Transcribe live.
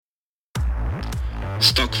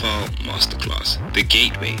Stokevel Masterclass, the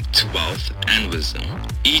gateway to wealth and wisdom.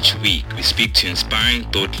 Each week, we speak to inspiring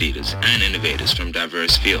thought leaders and innovators from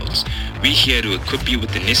diverse fields. We're here to equip you with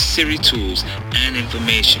the necessary tools and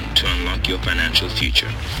information to unlock your financial future.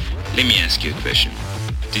 Let me ask you a question.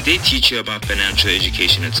 Did they teach you about financial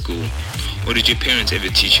education at school? Or did your parents ever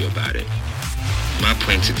teach you about it? My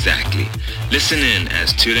point exactly. Listen in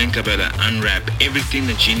as Tula and Kabela unwrap everything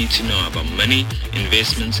that you need to know about money,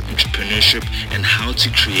 investments, entrepreneurship, and how to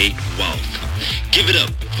create wealth. Give it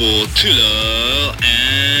up for Tula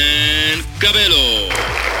and Kabelo.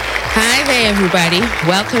 Hi there, everybody.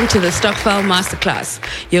 Welcome to the Stokevel Masterclass,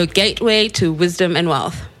 your gateway to wisdom and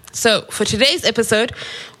wealth. So for today's episode,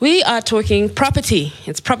 we are talking property.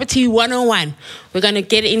 It's Property 101. We're going to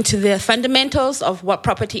get into the fundamentals of what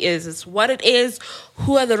property is. It's what it is,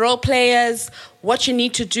 who are the role players, what you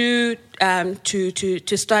need to do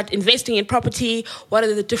to start investing in property, what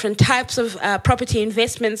are the different types of property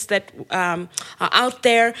investments that are out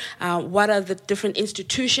there, what are the different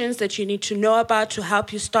institutions that you need to know about to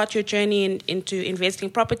help you start your journey into investing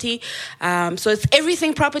in property. So it's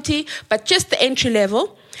everything property, but just the entry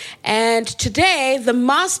level. And today, the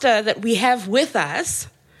master that we have with us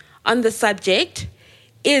on the subject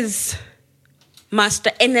is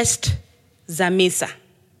Master Ernest Zamisa.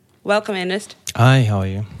 Welcome, Ernest. Hi, how are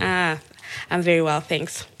you? I'm very well,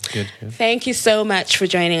 thanks. Good. Thank you so much for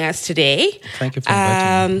joining us today. Thank you for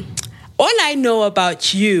inviting me. All I know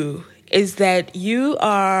about you is that you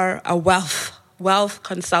are a wealth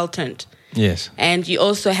consultant. Yes. And you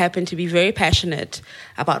also happen to be very passionate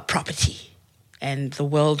about property and the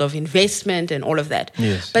world of investment and all of that.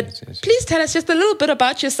 Yes. But please tell us just a little bit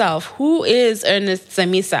about yourself. Who is Ernest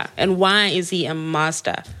Zamisa and why is he a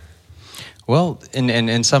master? Well,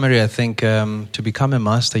 in summary, I think to become a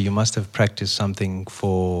master, you must have practiced something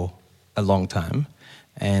for a long time.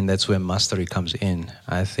 And that's where mastery comes in.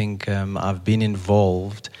 I think I've been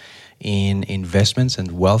involved in investments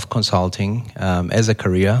and wealth consulting as a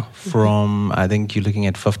career from, I think you're looking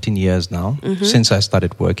at 15 years now, since I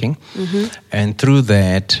started working. And through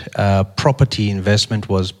that, property investment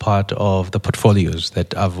was part of the portfolios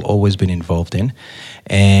that I've always been involved in.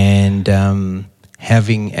 And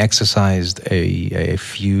having exercised a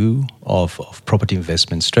few of property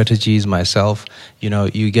investment strategies myself,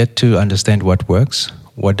 you get to understand what works,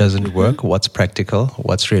 what doesn't work, what's practical,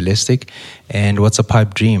 what's realistic, and what's a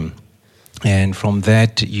pipe dream. And from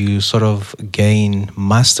that, you sort of gain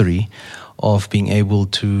mastery of being able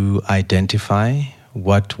to identify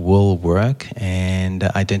what will work and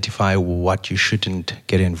identify what you shouldn't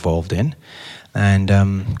get involved in. And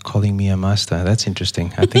calling me a master, that's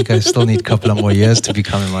interesting. I think I still need a couple of more years to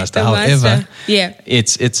become a master. However,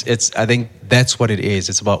 it's. I think that's what it is.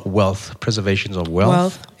 It's about wealth, preservation of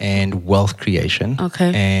wealth and wealth creation.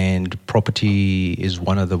 Okay. And property is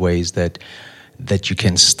one of the ways that you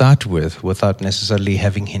can start with without necessarily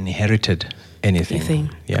having inherited anything.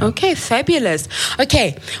 Yeah. Okay, fabulous.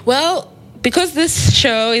 Okay, well, because this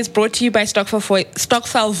show is brought to you by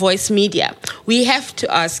Stokevel Voice Media, we have to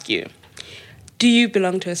ask you, do you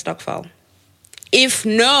belong to a Stokevel? If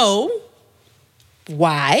no,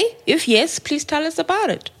 why? If yes, please tell us about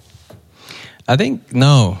it. I think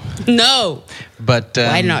no. No. But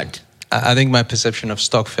why not? I think my perception of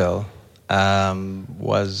Stokvel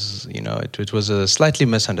was, it was slightly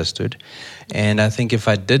misunderstood. And I think if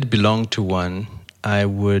I did belong to one, I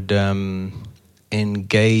would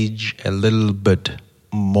engage a little bit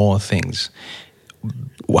more things.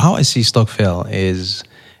 How I see Stokvel is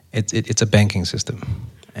it's a banking system.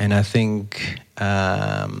 And I think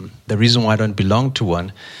the reason why I don't belong to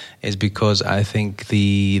one is because I think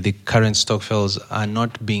the current Stokvels are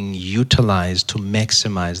not being utilized to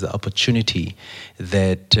maximize the opportunity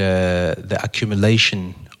that the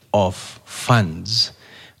accumulation of funds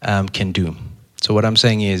can do. So what I'm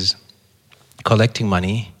saying is collecting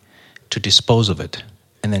money to dispose of it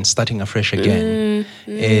and then starting afresh again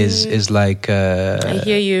is like I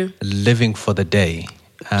hear you. Living for the day.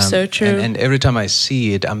 So true. And every time I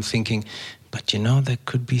see it, I'm thinking, but there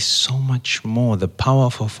could be so much more. The power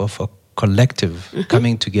of a collective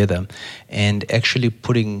coming together and actually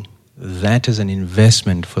putting that as an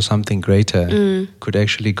investment for something greater could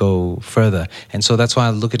actually go further. And so that's why I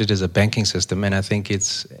look at it as a banking system, and I think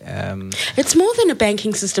it's more than a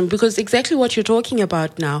banking system, because exactly what you're talking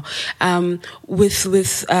about now, with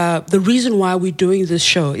the reason why we're doing this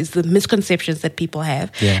show is the misconceptions that people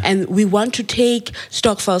have, and we want to take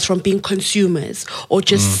Stokvels from being consumers or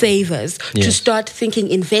just savers to start thinking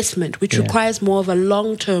investment, which requires more of a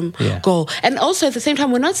long-term goal. And also at the same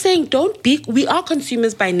time, we're not saying we are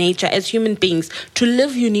consumers by nature as human beings. To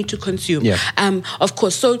live, you need to consume. Yeah. Of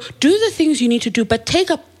course. So do the things you need to do, but take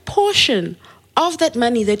a portion of that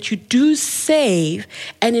money that you do save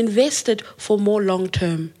and invest it for more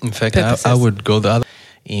long-term In fact, purposes. I would go the other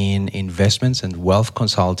in investments and wealth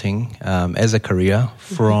consulting as a career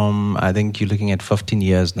from, I think you're looking at 15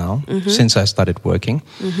 years now since I started working.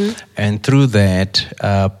 And through that,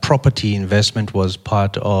 property investment was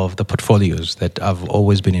part of the portfolios that I've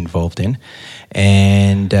always been involved in.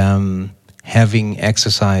 And having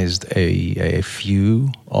exercised a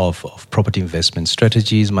few of property investment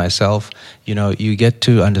strategies myself, you get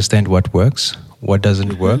to understand what works, what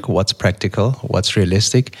doesn't work, what's practical, what's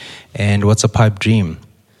realistic, and what's a pipe dream.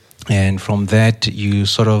 And from that, you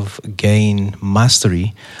sort of gain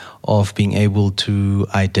mastery of being able to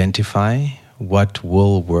identify what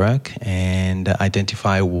will work and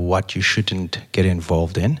identify what you shouldn't get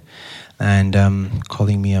involved in. And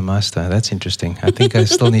calling me a master, that's interesting. I think I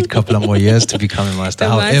still need a couple of more years to become a master.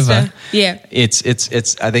 However,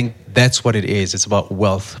 it's. I think that's what it is. It's about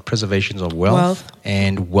wealth, preservations of wealth.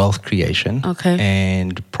 And wealth creation. Okay.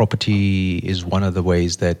 And property is one of the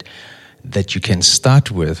ways that you can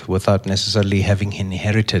start with without necessarily having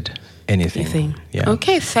inherited anything. Yeah.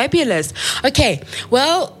 Okay, fabulous. Okay,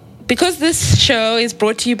 well, because this show is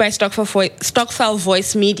brought to you by Stokvel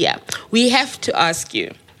Voice Media, we have to ask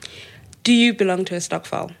you, do you belong to a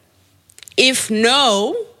Stokvel? If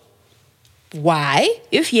no, why?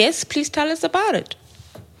 If yes, please tell us about it.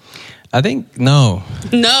 I think no.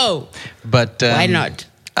 No. But why not?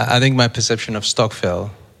 I think my perception of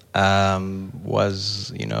Stokvel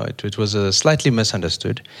was, it was slightly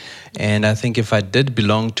misunderstood. And I think if I did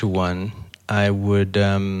belong to one, I would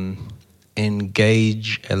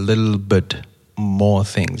engage a little bit more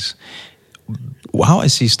things. How I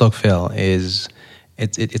see Stokvel is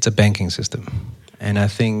it's a banking system. And I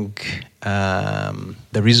think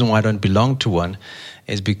the reason why I don't belong to one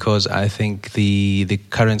is because I think the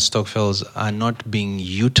current Stokvels are not being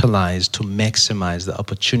utilized to maximize the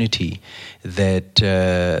opportunity that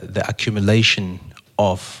the accumulation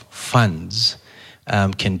of funds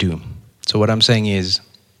can do. So what I'm saying is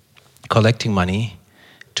collecting money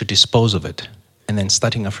to dispose of it and then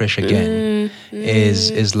starting afresh again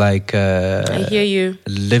is like I hear you.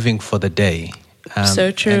 Living for the day.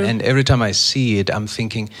 So true. And every time I see it, I'm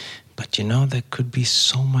thinking, but there could be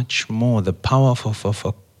so much more. The power of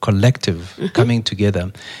a collective coming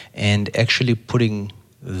together and actually putting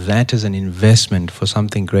that as an investment for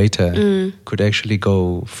something greater could actually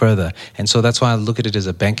go further. And so that's why I look at it as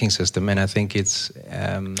a banking system, and I think it's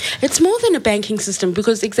more than a banking system,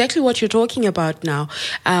 because exactly what you're talking about now,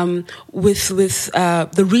 with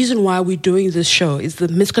the reason why we're doing this show is the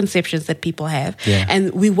misconceptions that people have,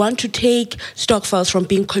 and we want to take Stokvels from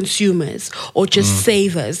being consumers or just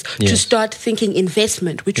savers to start thinking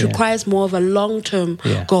investment, which requires more of a long-term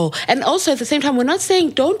goal. And also at the same time, we're not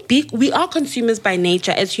saying we are consumers by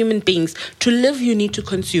nature. As human beings, to live, you need to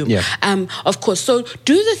consume. Of course. So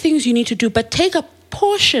do the things you need to do, but take a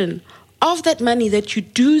portion of that money that you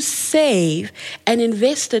do save and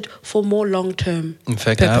invest it for more long-term In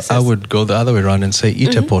fact, purposes. I would go the other way around and say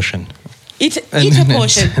eat a portion. Eat a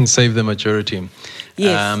portion. And save the majority.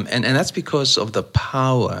 Yes. And that's because of the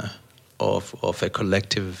power of a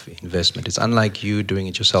collective investment. It's unlike you doing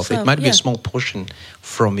it yourself. It might be a small portion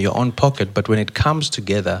from your own pocket, but when it comes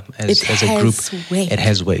together as a group, it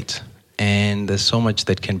has weight. And there's so much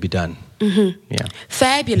that can be done. Yeah.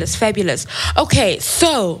 Fabulous. Okay,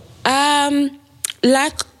 so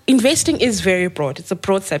investing is very broad. It's a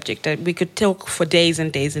broad subject that we could talk for days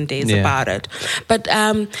and days and days about it. But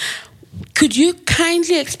could you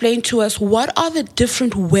kindly explain to us what are the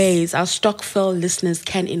different ways our Stokvel listeners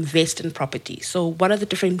can invest in property? So what are the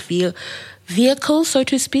different vehicles, so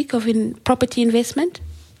to speak, of property investment?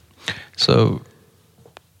 So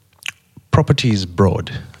property is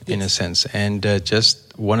broad in a sense. And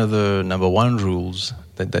just one of the number one rules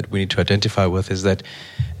that we need to identify with is that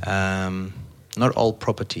not all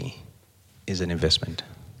property is an investment.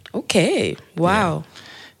 Okay. Wow. Yeah.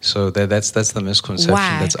 So that's the misconception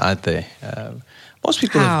that's out there. Most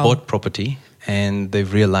people have bought property and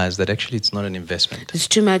they've realized that actually it's not an investment. There's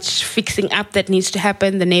too much fixing up that needs to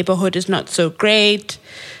happen. The neighborhood is not so great.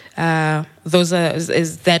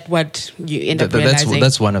 Is that what you end up realizing?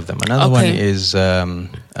 That's one of them. Another one is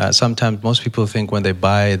sometimes most people think when they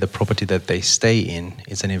buy the property that they stay in,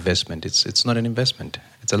 it's an investment. It's not an investment.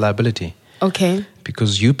 It's a liability. Okay.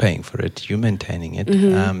 Because you're paying for it, you're maintaining it.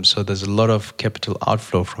 So there's a lot of capital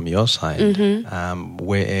outflow from your side.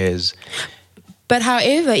 Whereas... But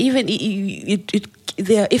however, even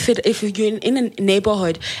if you're in a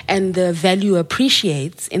neighborhood and the value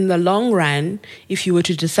appreciates in the long run, if you were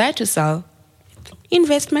to decide to sell,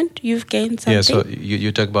 investment, you've gained something. Yeah, so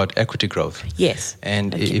you talk about equity growth. Yes.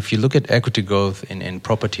 And if you look at equity growth in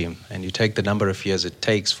property and you take the number of years it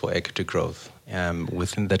takes for equity growth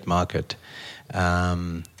within that market,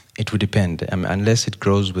 it would depend. Unless it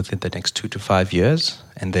grows within the next 2 to 5 years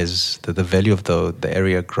and there's the value of the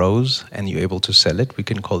area grows and you're able to sell it, we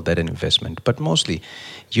can call that an investment. But mostly,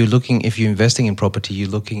 if you're investing in property, you're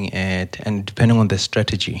looking at, and depending on the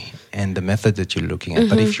strategy and the method that you're looking at,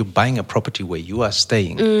 but if you're buying a property where you are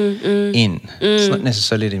staying it's not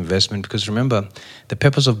necessarily an investment, because remember, the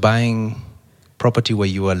purpose of buying property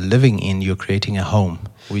where you are living in, you're creating a home,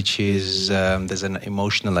 which is there's an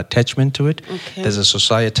emotional attachment to it. Okay. There's a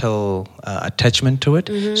societal attachment to it.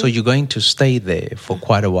 So you're going to stay there for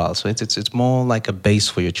quite a while. So it's more like a base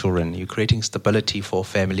for your children. You're creating stability for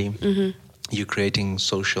family. You're creating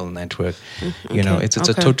social network. It's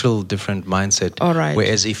a total different mindset. All right.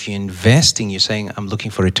 Whereas if you're investing, you're saying, I'm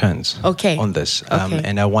looking for returns on this.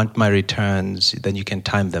 And I want my returns, then you can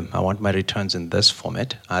time them. I want my returns in this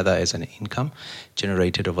format, either as an income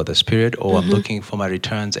generated over this period, or I'm looking for my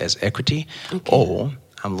returns as equity, or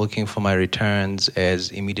I'm looking for my returns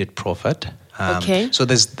as immediate profit. So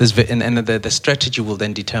there's the strategy will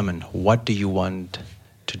then determine what do you want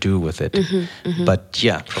to do with it. But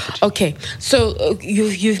yeah, property. Okay, so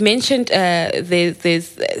you've mentioned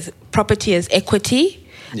there's property as equity.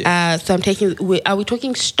 Yeah. So are we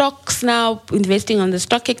talking stocks now, investing on the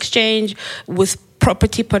stock exchange with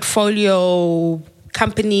property portfolio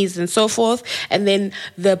companies and so forth, and then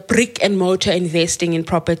the brick and mortar investing in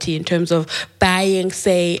property in terms of buying,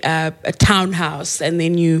 say, a townhouse, and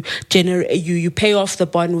then you pay off the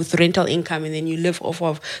bond with rental income, and then you live off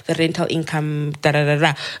of the rental income.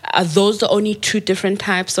 Are those the only two different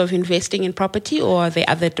types of investing in property, or are there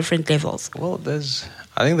other different levels? Well,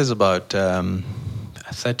 I think there's about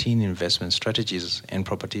 13 investment strategies in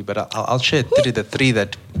property, but I'll share the three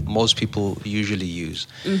that most people usually use.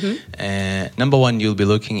 Number one, you'll be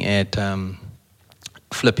looking at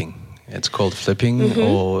flipping. It's called flipping,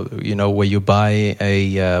 or where you buy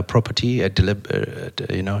a property,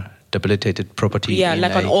 debilitated property. Yeah,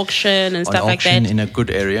 like on auction and stuff like that. In a good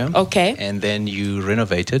area. Okay. And then you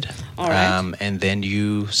renovate it. All right. And then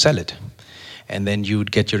you sell it. And then you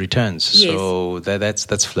would get your returns. Yes. So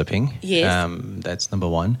that's flipping. Yes. That's number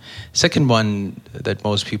one. Second one that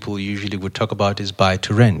most people usually would talk about is buy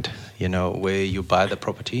to rent, where you buy the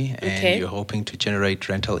property and you're hoping to generate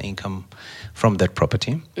rental income from that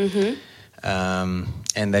property.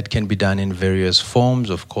 And that can be done in various forms,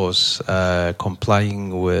 of course,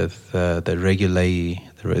 complying with the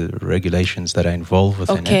regulations that are involved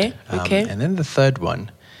within it. And then the third one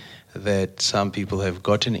that some people have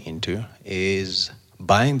gotten into is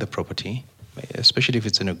buying the property, especially if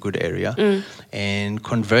it's in a good area, and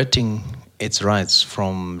converting its rights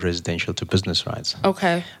from residential to business rights.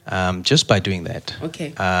 Okay. Just by doing that,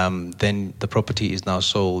 then the property is now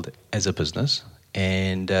sold as a business,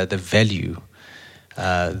 and the value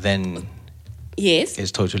then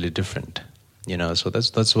is totally different. So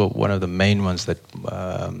that's one of the main ones that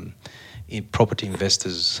property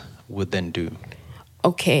investors would then do.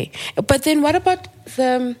 Okay, but then what about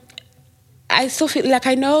I still feel like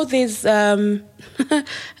I know there's you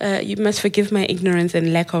must forgive my ignorance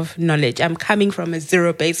and lack of knowledge. I'm coming from a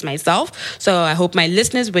zero base myself, so I hope my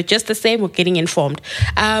listeners were just the same. We're getting informed.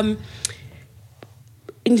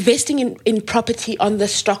 Investing in property on the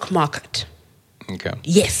stock market. Okay.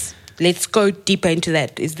 Yes, let's go deeper into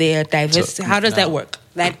that. Is there a diverse? How does that work?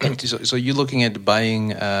 So you're looking at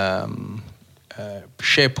buying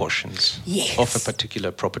share portions of a particular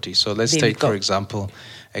property. So let's take, for example,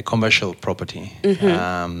 a commercial property.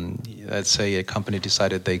 Let's say a company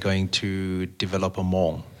decided they're going to develop a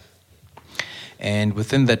mall. And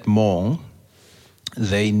within that mall,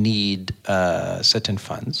 they need certain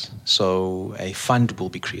funds. So a fund will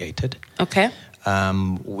be created. Okay.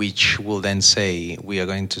 Which will then say we are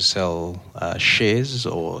going to sell shares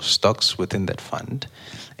or stocks within that fund.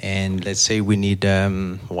 And let's say we need,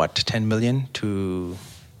 10 million to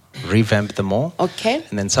revamp the mall. Okay.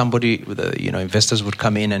 And then somebody, investors would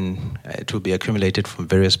come in and it will be accumulated from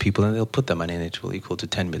various people and they'll put the money in. It will equal to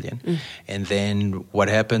 10 million. And then what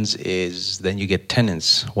happens is then you get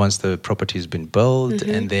tenants once the property has been built.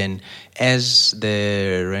 And then as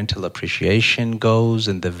the rental appreciation goes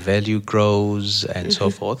and the value grows and so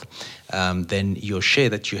forth, then your share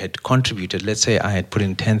that you had contributed, let's say I had put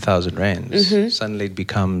in 10,000 rands, suddenly it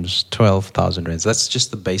becomes 12,000 rands. That's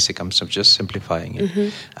just the basic. I'm just simplifying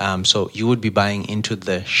it. So you would be buying into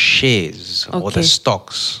the shares or the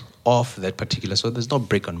stocks of that particular. So there's no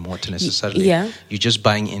brick and mortar necessarily. You're just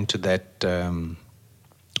buying into that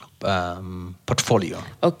portfolio.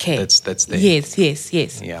 Okay. That's there. Yes.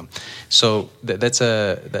 Yeah. So that's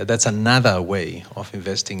another way of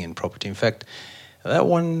investing in property. In fact, that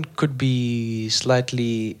one could be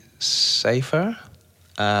slightly safer,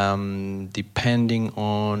 depending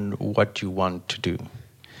on what you want to do.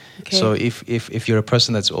 Okay. So if you're a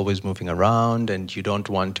person that's always moving around and you don't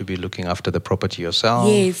want to be looking after the property yourself,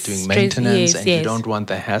 doing maintenance, and you don't want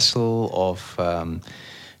the hassle of,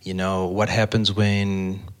 what happens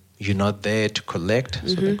when you're not there to collect,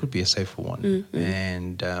 so that could be a safer one.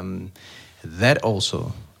 And that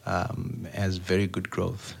also has very good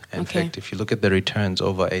growth. In fact, if you look at the returns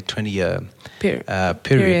over a 20-year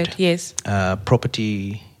period,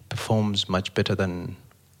 property performs much better than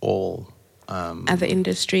all other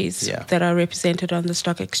industries that are represented on the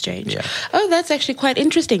stock exchange. Yeah. Oh, that's actually quite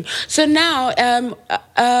interesting. So now,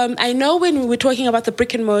 I know when we're talking about the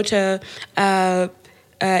brick and mortar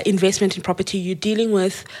investment in property, you're dealing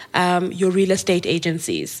with your real estate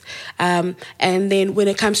agencies, and then when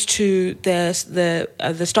it comes to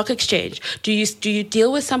the stock exchange, do you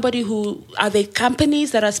deal with somebody who are they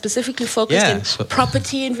companies that are specifically focused in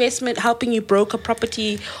property investment, helping you broker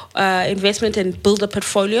property investment and build a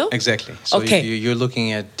portfolio? Exactly. So you're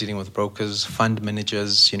looking at dealing with brokers, fund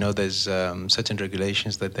managers. There's certain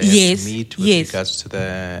regulations that they have to meet with regards to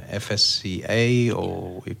the FSCA,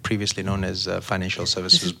 or previously known as Financial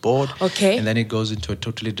Services Board. And then it goes into a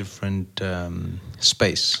totally different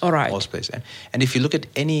space. All right. Space. And if you look at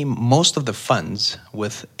most of the funds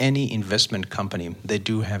with any investment company, they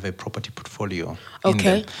do have a property portfolio in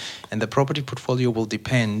them. And the property portfolio will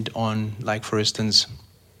depend on, like, for instance,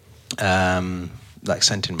 like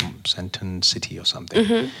Sandton City or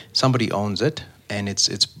something. Somebody owns it, and it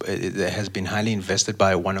has been highly invested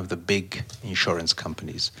by one of the big insurance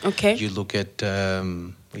companies. You look at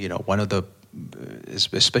one of the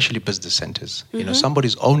especially business centers.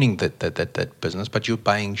 Somebody's owning that business, but you're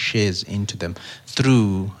buying shares into them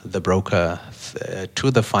through the broker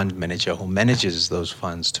to the fund manager who manages those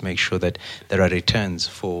funds to make sure that there are returns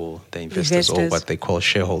for the investors. Or what they call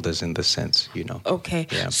shareholders in this sense.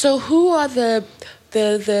 So who are the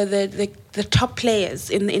top players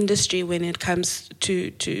in the industry when it comes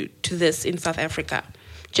to this in South Africa?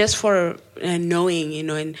 Just for knowing,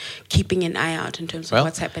 and keeping an eye out in terms of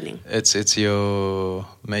what's happening. It's your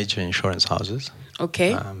major insurance houses.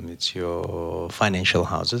 It's your financial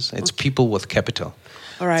houses. It's people with capital.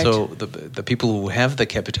 All right. So the people who have the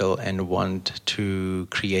capital and want to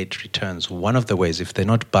create returns, one of the ways, if they're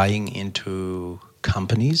not buying into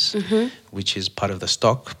companies, which is part of the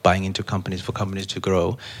stock, buying into companies for companies to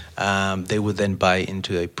grow, they would then buy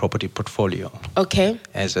into a property portfolio.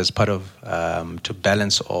 As part of to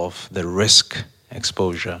balance off the risk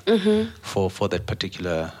exposure for that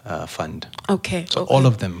particular fund. So all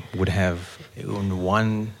of them would have on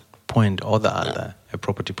one point or the other a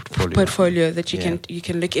property portfolio that you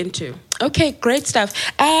can look into. Okay, great stuff.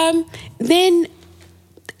 Then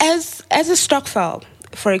as a Stokvel,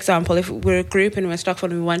 for example, if we're a group and we're Stokvel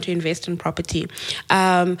and we want to invest in property,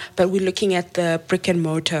 but we're looking at the brick and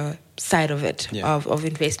mortar side of it, of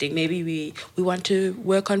investing. Maybe we want to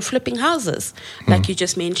work on flipping houses, like you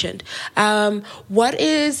just mentioned. What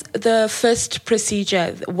is the first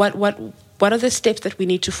procedure? What are the steps that we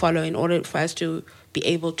need to follow in order for us to be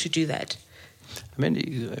able to do that? I mean,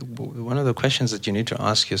 one of the questions that you need to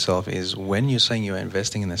ask yourself is, when you're saying you're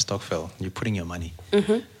investing in a Stokvel, you're putting your money,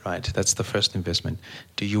 right? That's the first investment.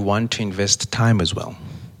 Do you want to invest time as well?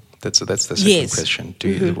 That's the second question.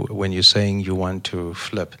 When you're saying you want to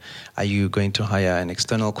flip, are you going to hire an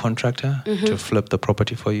external contractor to flip the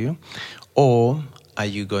property for you? Or are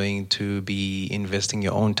you going to be investing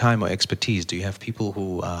your own time or expertise? Do you have people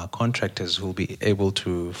who are contractors who will be able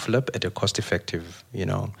to flip at a cost-effective, way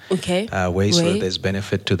so that there's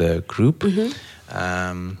benefit to the group?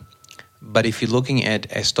 But if you're looking at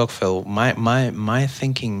a Stokvel, my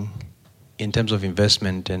thinking in terms of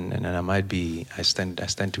investment, and I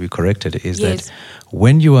stand to be corrected, is that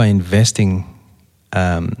when you are investing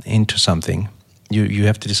into something, you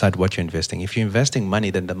have to decide what you're investing. If you're investing money,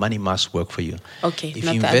 then the money must work for you. If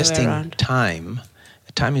you're investing time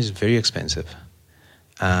is very expensive.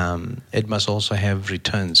 It must also have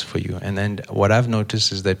returns for you. And then what I've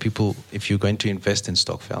noticed is that people, if you're going to invest in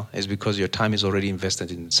Stokvel, is because your time is already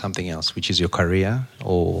invested in something else, which is your career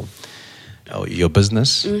or or your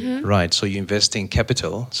business, right? So you invest in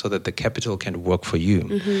capital so that the capital can work for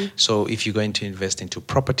you. So if you're going to invest into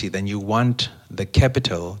property, then you want the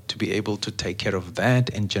capital to be able to take care of that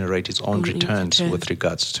and generate its own returns with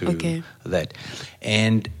regards to that.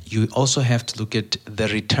 And you also have to look at the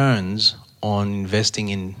returns on investing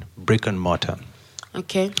in brick and mortar.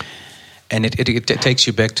 Okay. And it takes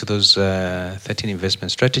you back to those 13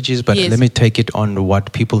 investment strategies, but let me take it on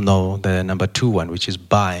what people know, the number 2 one, which is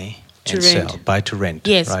buy and sell, buy to rent,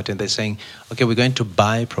 right? And they're saying, okay, we're going to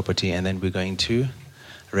buy property and then we're going to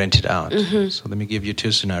rent it out. So let me give you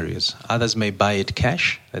 2 scenarios. Others may buy it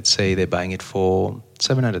cash. Let's say they're buying it for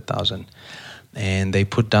 700,000 and they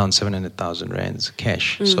put down 700,000 rands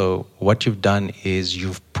cash. So what you've done is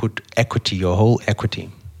you've put equity, your whole equity,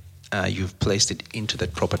 you've placed it into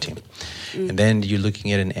that property. And then you're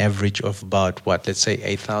looking at an average of about, let's say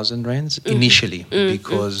 8,000 rands initially,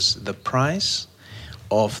 because the price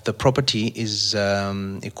of the property is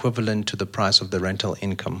equivalent to the price of the rental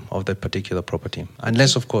income of that particular property.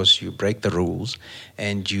 Unless, of course, you break the rules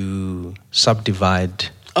and you subdivide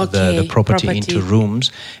the property into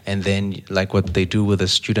rooms, and then like what they do with the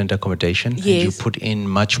student accommodation, and you put in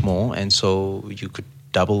much more, and so you could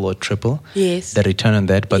double or triple the return on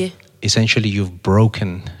that. But essentially you've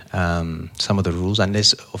broken some of the rules,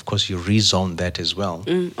 unless, of course, you rezone that as well.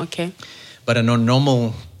 But in a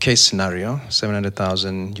normal case scenario,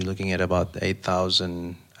 700,000, you're looking at about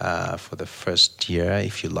 8,000 for the first year,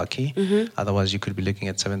 if you're lucky. Otherwise, you could be looking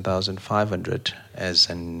at 7,500 as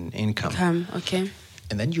an income.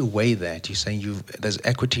 And then you weigh that. You're saying there's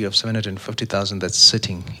equity of 750,000 that's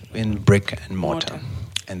sitting in brick and mortar.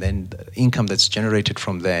 And then the income that's generated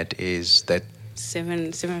from that is that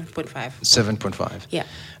 7.5. 7.5. Yeah.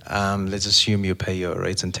 Let's assume you pay your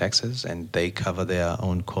rates and taxes, and they cover their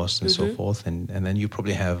own costs and so forth. And then you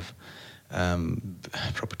probably have a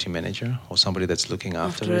property manager or somebody that's looking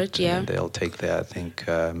after it. And they'll take their, I think,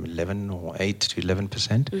 11 or 8 to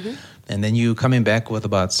 11%. And then you coming back with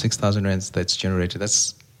about 6,000 rands that's generated.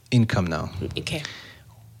 That's income now. Okay.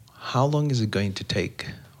 How long is it going to take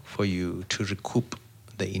for you to recoup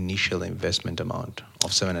the initial investment amount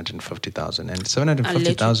of 750,000? And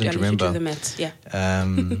 750,000, remember,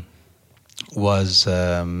 was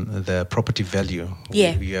the property value.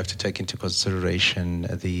 You have to take into consideration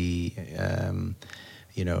the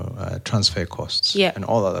transfer costs and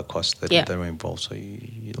all other costs that are involved. So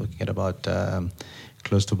you're looking at about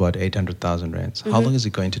close to about 800,000 rands. How long is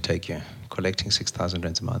it going to take you collecting 6,000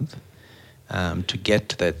 rands a month to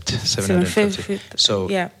get that 750? So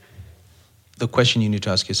the question you need to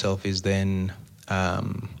ask yourself is then,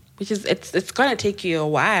 which is it's going to take you a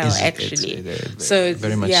while, actually. It's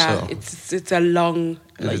very much so. It's a long.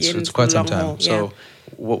 It's quite some time. So,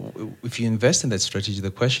 if you invest in that strategy,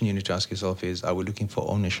 the question you need to ask yourself is: are we looking for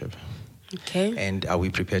ownership? Okay. And are we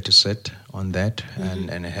prepared to sit on that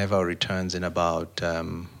and have our returns in about,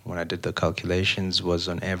 when I did the calculations, was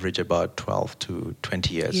on average about 12 to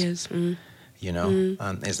 20 years.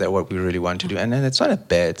 Is that what we really want to do? And then it's not a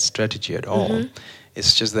bad strategy at all.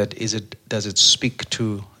 It's just that does it speak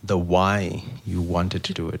to the why you wanted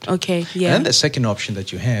to do it? And then the second option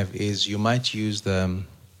that you have is you might use the,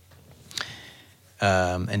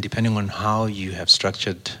 and depending on how you have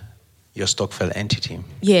structured your Stokevel entity,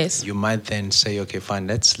 you might then say, okay, fine,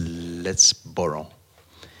 let's borrow.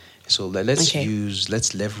 So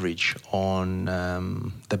let's leverage on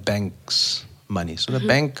the bank's money. So the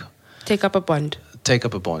bank take up a bond.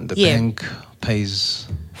 The bank pays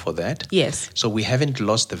for that. So we haven't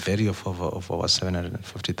lost the value of our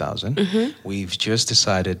 750,000. We've just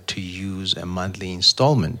decided to use a monthly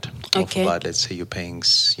installment of about, let's say you're paying,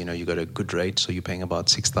 you got a good rate, so you're paying about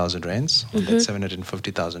 6,000 rands on that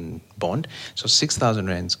 750,000 bond. So 6,000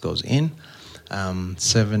 rands goes in,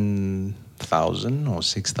 7,000 or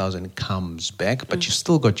 6,000 comes back, but you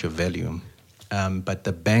still got your value. But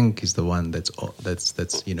the bank is the one that's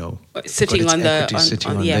sitting on there,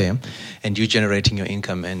 and you're generating your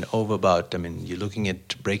income. And over about, you're looking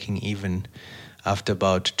at breaking even after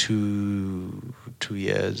about two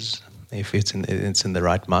years if it's in the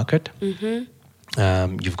right market.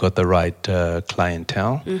 You've got the right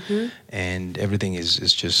clientele, and everything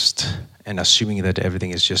is just, and assuming that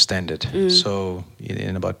everything is just standard. So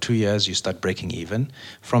in about 2 years, you start breaking even.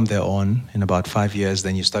 From there on, in about 5 years,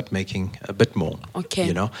 then you start making a bit more.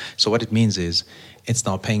 So what it means is it's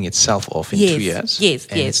now paying itself off in 2 years.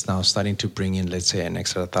 And it's now starting to bring in, let's say, an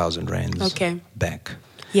extra 1,000 rands back.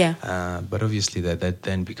 But obviously that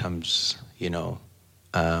then becomes,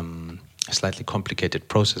 a slightly complicated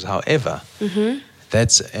process. However,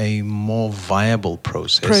 that's a more viable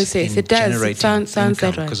process. It does. It sounds that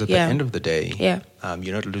right. Because at the end of the day,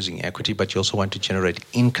 you're not losing equity, but you also want to generate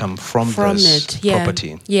income from this it. Yeah.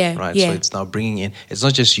 property. Yeah. Right. Yeah. So it's now bringing in. It's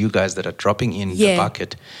not just you guys that are dropping in the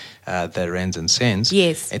bucket, the rands and cents.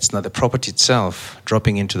 Yes. It's now the property itself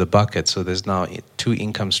dropping into the bucket. So there's now 2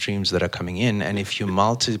 income streams that are coming in, and if you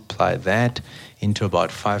multiply that into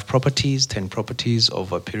about 5 properties, 10 properties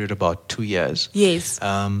over a period of about 2 years. Yes.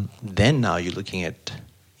 Then now you're looking at,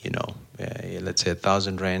 let's say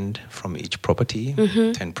 1,000 rand from each property,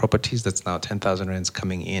 10 properties, that's now 10,000 rands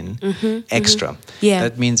coming in extra. Yeah.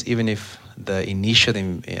 That means even if the initial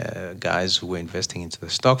guys who were investing into the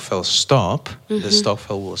Stokvel stop, the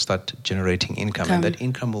Stokvel will start generating income, and that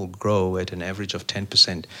income will grow at an average of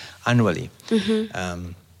 10% annually.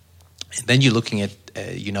 Then you're looking at,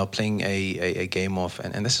 playing a game of,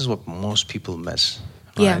 and this is what most people miss,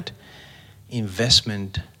 right?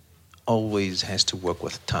 Investment always has to work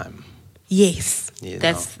with time. Yes,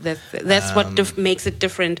 that's what makes it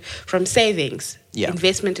different from savings. Yeah.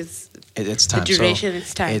 Investment is it's time. The duration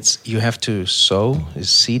is time. You have to sow. Is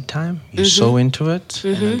seed time. You sow into it,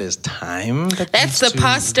 and then there's time. That's the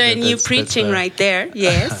pastor and you preaching right there.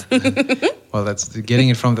 Yes. Well, that's getting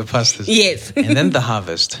it from the pastors. Yes. And then the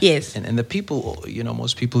harvest. Yes. And the people,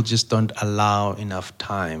 most people just don't allow enough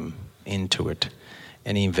time into it.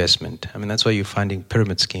 Any investment. I mean, that's why you're finding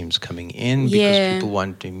pyramid schemes coming in, because people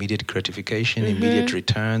want immediate gratification, immediate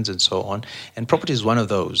returns, and so on. And property is one of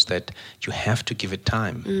those that you have to give it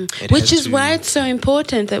time. Which is why it's so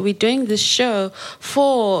important that we're doing this show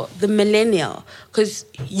for the millennial, because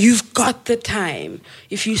you've got the time.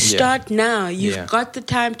 If you start now, you've got the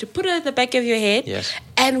time to put it at the back of your head. Yes.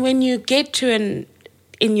 And when you get to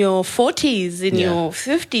in your 40s, in your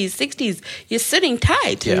 50s, 60s, you're sitting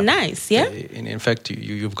tight and nice, In fact,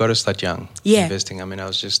 you've got to start young investing. I mean, I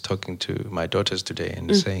was just talking to my daughters today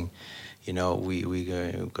and saying,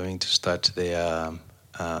 we're going to start their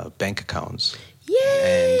bank accounts.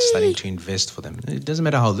 Yay! And starting to invest for them. It doesn't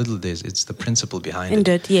matter how little it is, it's the principle behind it.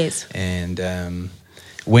 Indeed, yes. And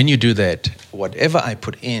when you do that, whatever I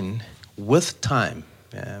put in with time,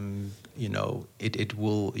 it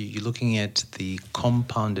will. You're looking at the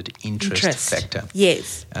compounded interest factor.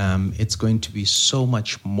 Yes. It's going to be so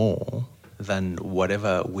much more than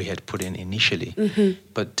whatever we had put in initially.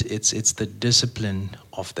 But it's the discipline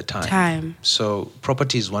of the time. So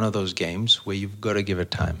property is one of those games where you've got to give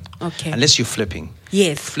it time. Okay. Unless you're flipping.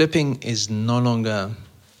 Yes. Flipping is no longer.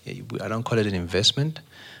 I don't call it an investment.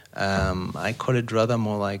 I call it rather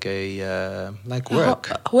more like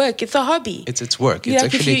work. Work. It's a hobby. It's work. It's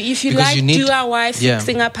actually if you like DIY,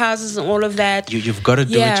 fixing up houses and all of that. You've got to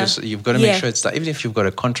do it. You've got to make sure it's even if you've got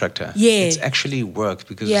a contractor. It's actually work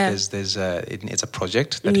because it's a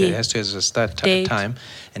project that has to have a start time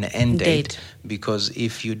and an end date. Because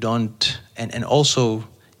if you don't, and also.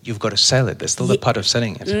 You've got to sell it. There's still the part of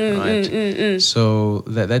selling it, right? So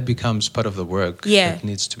that becomes part of the work that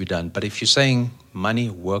needs to be done. But if you're saying money,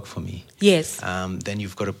 work for me, then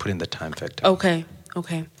you've got to put in the time factor. Okay.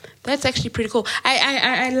 That's actually pretty cool.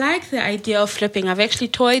 I like the idea of flipping. I've actually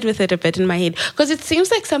toyed with it a bit in my head because it seems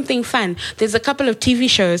like something fun. There's a couple of TV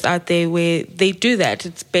shows out there where they do that.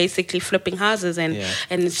 It's basically flipping houses and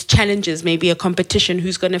it's challenges, maybe a competition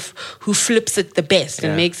who flips it the best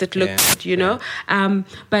and makes it look good,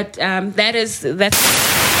 But that's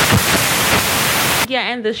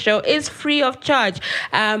and the show is free of charge.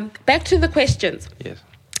 Back to the questions. Yes.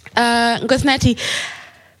 Ngosnati,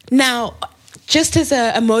 now, just as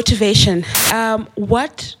a motivation,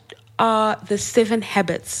 what are the 7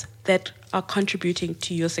 habits that are contributing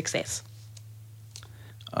to your success?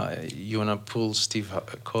 You want to pull Steve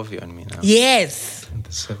Covey on me now? Yes.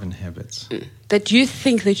 The 7 habits. That you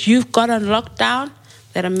think that you've got on lockdown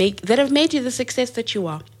that have made you the success that you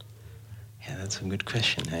are. Yeah, that's a good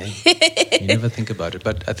question, hey? You never think about it.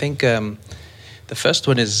 But I think the first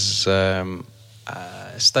one is...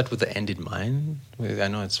 start with the end in mind. I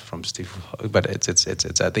know it's from Steve, but it's.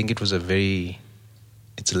 I think it's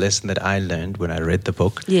a lesson that I learned when I read the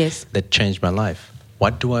book. Yes. That changed my life.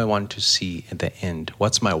 What do I want to see at the end?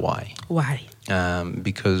 What's my why? Why?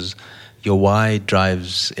 Because your why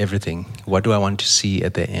drives everything. What do I want to see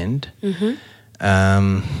at the end?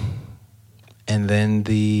 And then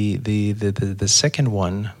the second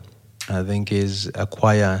one, I think, is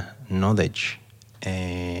acquire knowledge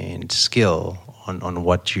and skill on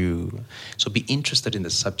what you... So be interested in the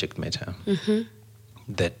subject matter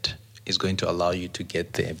that is going to allow you to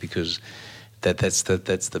get there, because that's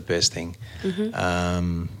the best thing.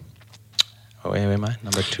 Where am I?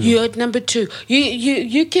 Number 2. You're at number 2.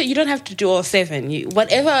 You don't have to do all 7.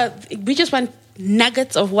 Whatever. We just want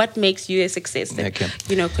nuggets of what makes you a success that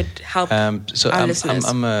could help so our listeners.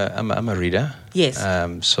 I'm a reader. Yes.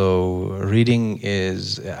 So reading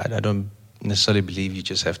is, I don't necessarily believe you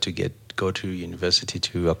just have to go to university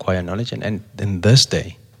to acquire knowledge, and in this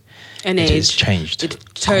day, it has changed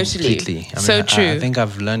completely. True. I think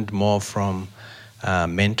I've learned more from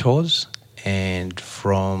mentors and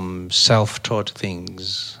from self-taught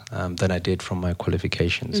things than I did from my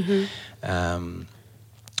qualifications.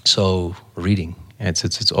 So reading,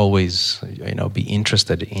 it's always be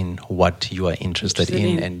interested in what you are interested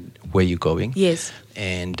in and where you're going. Yes.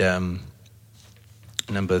 And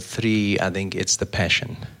number 3, I think it's the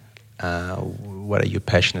passion. What are you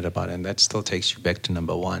passionate about? And that still takes you back to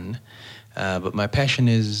number 1. But my passion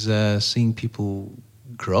is seeing people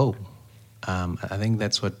grow. I think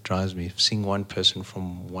that's what drives me, seeing one person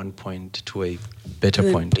from one point to a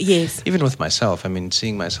better point. Yes. Even with myself,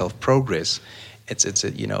 seeing myself progress.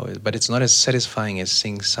 But it's not as satisfying as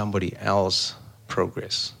seeing somebody else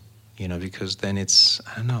progress. Because then it's,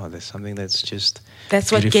 I don't know, there's something that's just what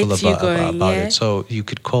gets you going, about it. So you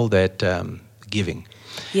could call that giving.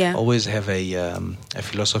 Yeah. Always have a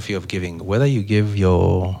philosophy of giving. Whether you give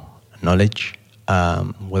your knowledge,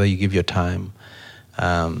 whether you give your time,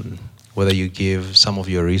 whether you give some of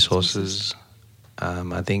your resources,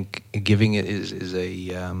 I think giving is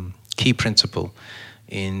a key principle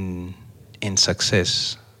in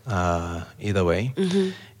success, either way.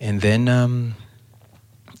 And then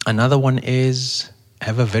another one is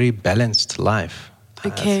have a very balanced life.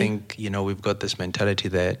 Okay. I think, we've got this mentality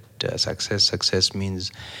that success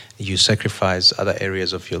means you sacrifice other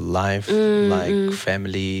areas of your life, like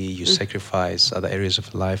family, you sacrifice other areas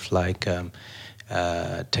of life, like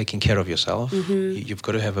taking care of yourself. You've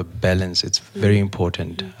got to have a balance. It's very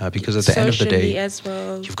important because at the end of the day, as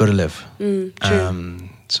well, you've got to live. True.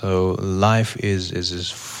 So life is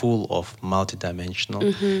full of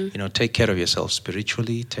multidimensional. Take care of yourself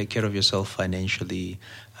spiritually, take care of yourself financially,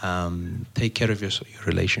 take care of your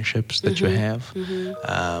relationships that you have.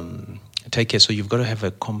 Take care. So you've got to have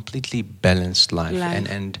a completely balanced life.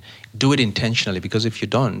 And do it intentionally, because if you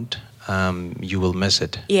don't, you will miss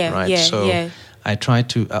it. I try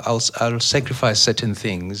to. I'll sacrifice certain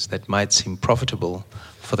things that might seem profitable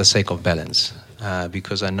for the sake of balance.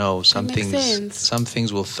 Because I know some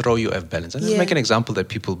things will throw you off balance. And let's make an example that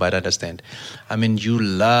people might understand. You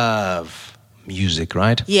love music,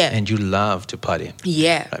 right? Yeah. And you love to party.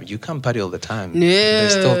 Yeah. You can't party all the time. No.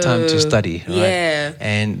 There's still time to study, right? Yeah.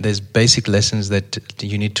 And there's basic lessons that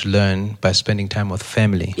you need to learn by spending time with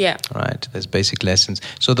family. Yeah. Right? There's basic lessons.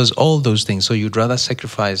 So there's all those things. So you'd rather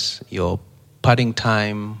sacrifice your partying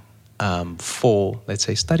time for, let's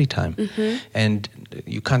say, study time. And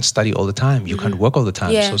you can't study all the time. You can't work all the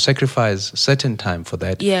time. So sacrifice certain time for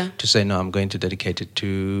that to say, no, I'm going to dedicate it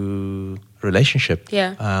to relationship.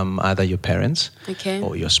 Either your parents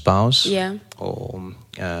or your spouse or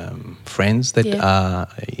friends that are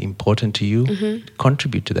important to you.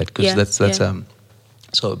 Contribute to that, because that's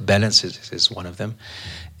so balance is one of them.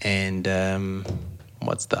 And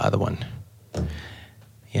what's the other one?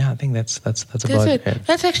 Yeah, I think that's about it.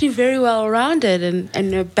 That's actually very well rounded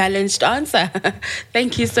and a balanced answer.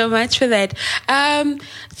 Thank you so much for that.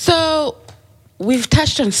 So we've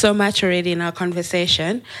touched on so much already in our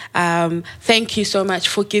conversation. Thank you so much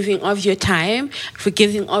for giving of your time, for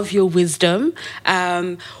giving of your wisdom.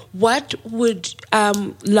 Lastly,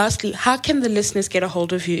 how can the listeners get a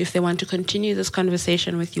hold of you if they want to continue this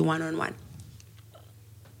conversation with you one-on-one?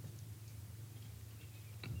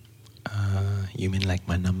 You mean like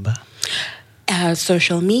my number?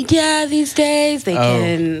 Social media these days, they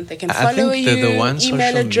can follow you. I think the one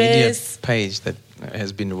email social address. media page that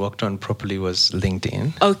has been worked on properly was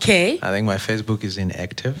LinkedIn. Okay. I think my Facebook is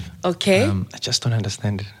inactive. Okay. I just don't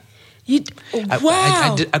understand it.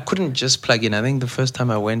 Wow. I couldn't just plug in. I think the first time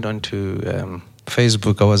I went onto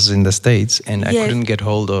Facebook, I was in the States, and I couldn't get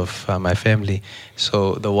hold of my family.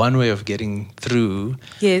 So the one way of getting through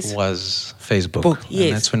was Facebook.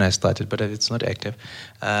 And that's when I started, but it's not active.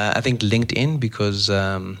 I think LinkedIn, because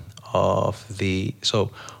of the... So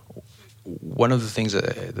one of the things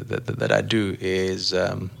that I do is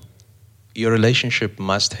your relationship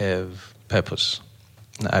must have purpose.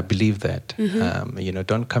 I believe that.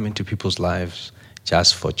 Don't come into people's lives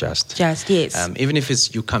just for just. Even if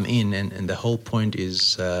it's you come in and the whole point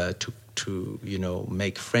is to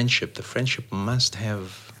make friendship. The friendship must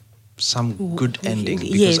have some good ending,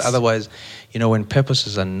 because otherwise, when purpose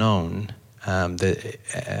is unknown,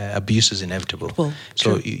 abuse is inevitable. Well,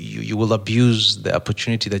 So true. you will abuse the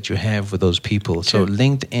opportunity that you have with those people. So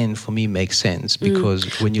LinkedIn for me makes sense because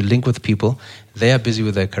when you link with people, they are busy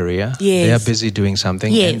with their career. Yes. They are busy doing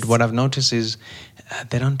something. Yes. And what I've noticed is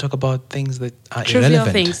they don't talk about things that are Trivial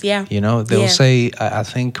irrelevant. things, yeah. You know, they'll Yeah. say, I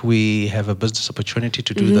think we have a business opportunity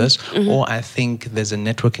to do this, or I think there's a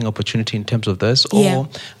networking opportunity in terms of this, Yeah. or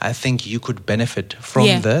I think you could benefit from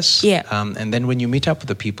Yeah. this. Yeah. And then when you meet up with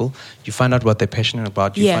the people, you find out what they're passionate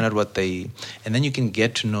about, you Yeah. find out and then you can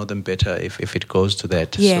get to know them better if it goes to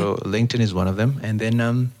that. Yeah. So LinkedIn is one of them. And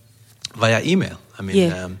then via email. I mean,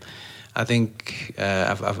 Yeah. I think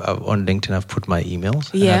I've on LinkedIn, I've put my emails.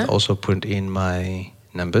 Yeah. And I've also put in my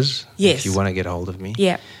numbers Yes. if you want to get a hold of me.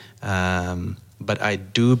 Yeah. But I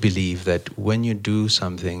do believe that when you do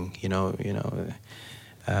something,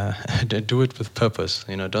 do it with purpose.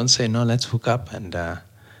 Don't say, no, let's hook up and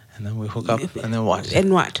then we hook up and then what?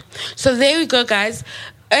 And what? So there we go, guys.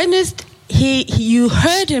 Ernest, you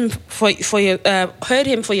heard him heard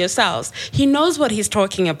him for yourselves. He knows what he's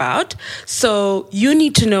talking about. So you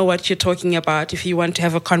need to know what you're talking about if you want to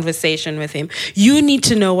have a conversation with him. You need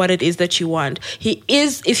to know what it is that you want.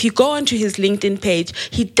 If you go onto his LinkedIn page,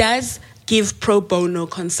 he does give pro bono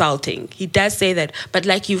consulting. He does say that. But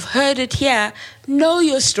like you've heard it here, know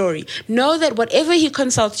your story. Know that whatever he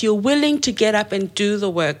consults, you're willing to get up and do the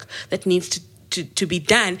work that needs to be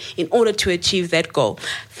done in order to achieve that goal.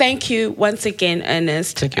 Thank you once again,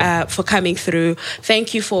 Ernest, for coming through.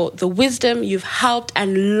 Thank you for the wisdom. You've helped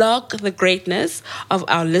unlock the greatness of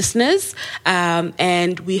our listeners.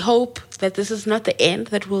 And we hope that this is not the end,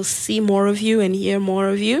 that we'll see more of you and hear more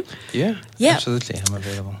of you. Yeah, absolutely. I'm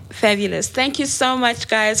available. Fabulous. Thank you so much,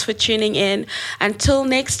 guys, for tuning in. Until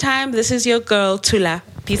next time, this is your girl, Tula.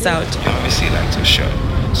 Peace out. You obviously liked our show,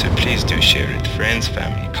 so please do share it with friends,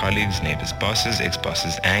 family, colleagues, neighbors, bosses,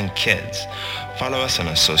 ex-bosses, and kids. Follow us on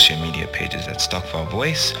our social media pages at Stokvel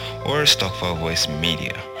Voice or Stokvel Voice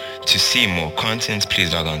Media. To see more content,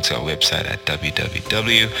 please log on to our website at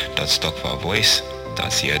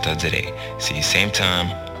www.stokvelvoice.co.za. See you same time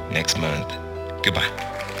next month. Goodbye.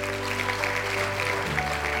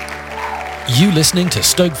 You listening to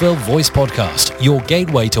Stokevel Voice Podcast, your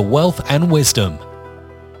gateway to wealth and wisdom.